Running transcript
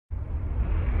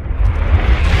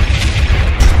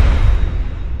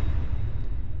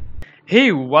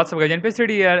Hey, what's up guys, NPC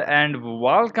here and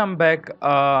welcome back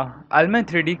Alman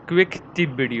 3D quick tip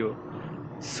video.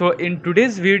 So in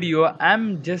today's video,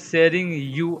 I'm just sharing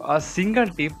you a single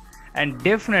tip and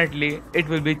definitely it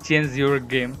will be change your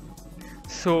game.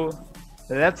 So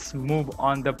let's move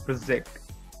on the project.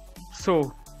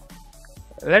 So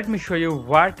let me show you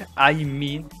what I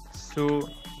mean. So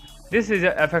this is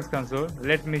a FX console.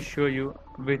 Let me show you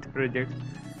with project.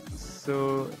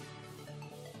 So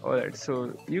alright,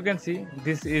 so you can see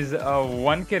this is a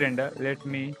 1K render. Let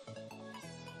me,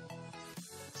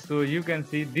 so you can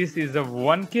see this is a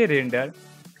 1K render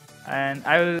and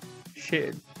I will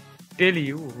tell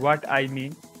you what I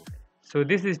mean. So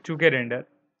this is 2K render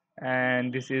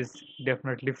and this is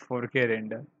definitely 4K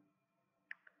render.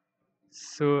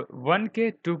 So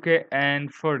 1K, 2K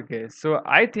and 4K. So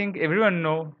I think everyone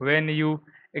know when you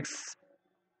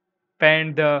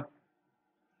expand the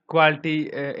quality,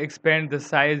 expand the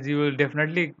size, you will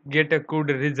definitely get a good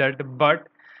result. But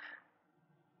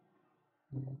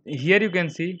here you can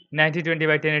see 9020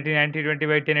 by 1080, 9020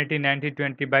 by 1080,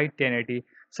 9020 by 1080.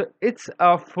 So it's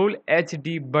a full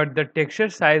HD, but the texture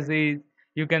size is,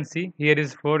 you can see here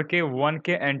is 4K,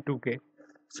 1K and 2K.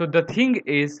 So the thing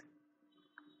is,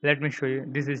 let me show you,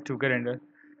 this is 2K render.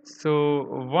 So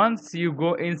once you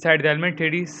go inside the Element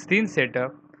 3D scene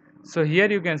setup, so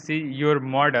here you can see your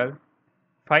model.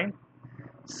 Fine.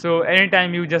 So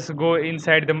anytime you just go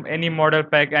inside any model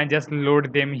pack and just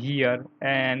load them here,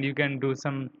 and you can do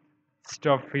some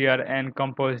stuff here and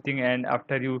compositing, and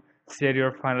after you share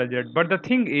your final result. But the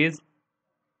thing is,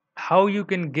 how you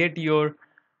can get your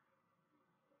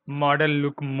model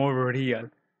look more real.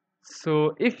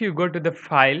 So if you go to the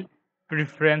file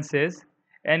preferences,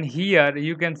 and here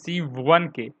you can see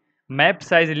 1K map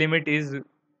size limit is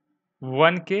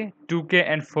 1K, 2K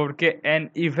and 4K and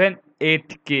even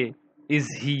 8K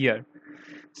is here.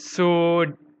 So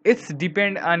it's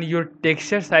depend on your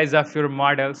texture size of your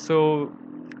model. So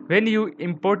when you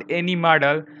import any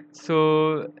model,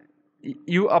 so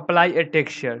you apply a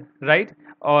texture, right?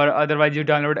 Or otherwise you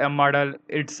download a model,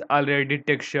 it's already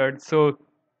textured. So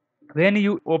when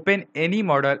you open any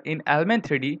model in Element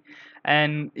 3D,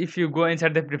 and if you go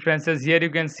inside the preferences, here you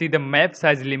can see the map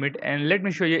size limit, and let me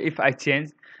show you if I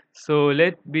change. So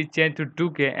let me change to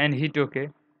 2K and hit OK.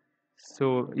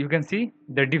 So you can see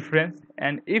the difference,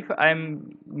 and if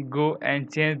I'm go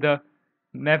and change the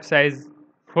map size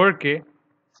 4K,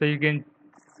 so you can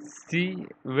see,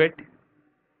 wait,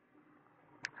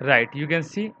 right, you can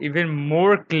see even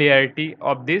more clarity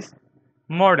of this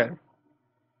model.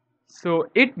 So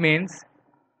it means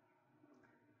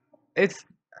it's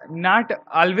not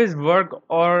always work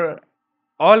or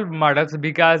all models,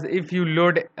 because if you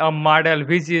load a model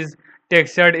which is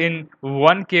textured in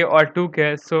 1K or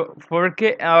 2K, so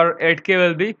 4K or 8K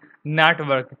will be not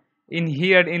work. In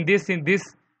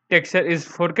this texture is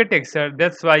 4K texture,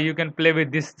 that's why you can play with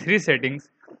these three settings.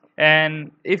 And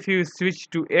if you switch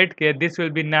to 8K, this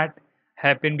will be not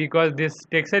happen because this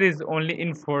texture is only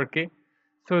in 4K.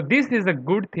 So this is a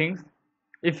good thing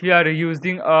if you are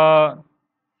using a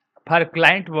for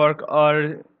client work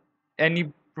or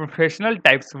any professional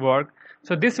types work.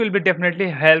 So this will be definitely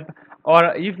help.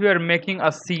 Or if you are making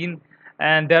a scene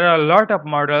and there are a lot of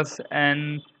models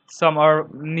and some are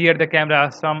near the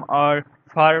camera, some are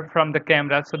far from the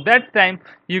camera, so that time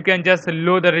you can just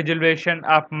lower the resolution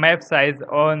of map size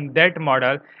on that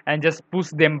model and just push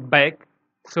them back.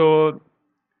 So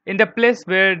in the place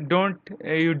where don't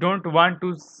you don't want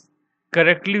to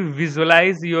correctly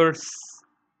visualize your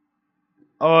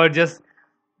or just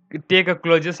take a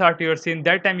closure shot to your scene,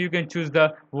 that time you can choose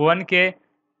the 1K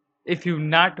if you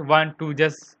not want to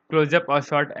just close up a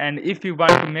shot. And if you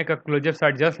want to make a close up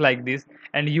shot just like this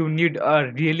and you need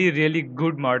a really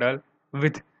good model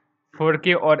with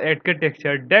 4K or 8K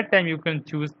texture, that time you can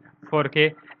choose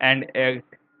 4K and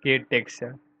 8K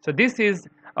texture. So this is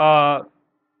a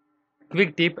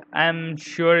quick tip. I'm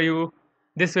sure you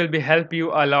this will be help you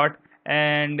a lot,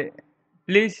 and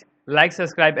please like,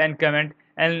 subscribe and comment.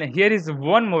 And here is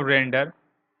one more render.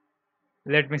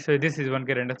 Let me show you, this is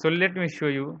 1K render. So let me show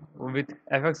you with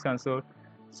FX console.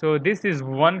 So this is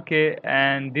 1K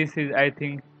and this is I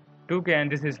think 2K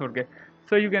and this is 4K.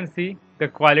 So you can see the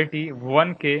quality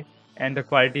 1K and the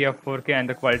quality of 4K and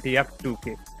the quality of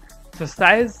 2K. So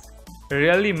size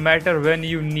really matter when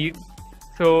you need.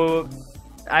 So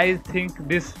I think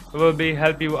this will be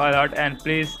help you a lot, and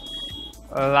please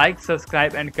like,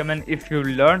 subscribe and comment if you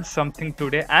learned something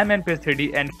today. I'm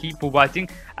NPS3D and keep watching.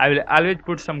 I will always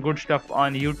put some good stuff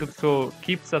on YouTube, so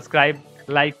keep subscribe,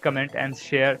 like, comment and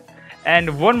share.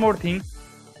 And one more thing,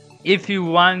 if you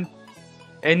want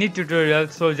any tutorial,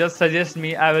 so just suggest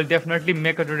me. I will definitely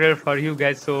make a tutorial for you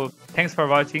guys. So thanks for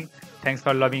watching. Thanks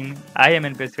for loving. I am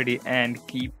NPSD and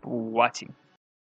keep watching.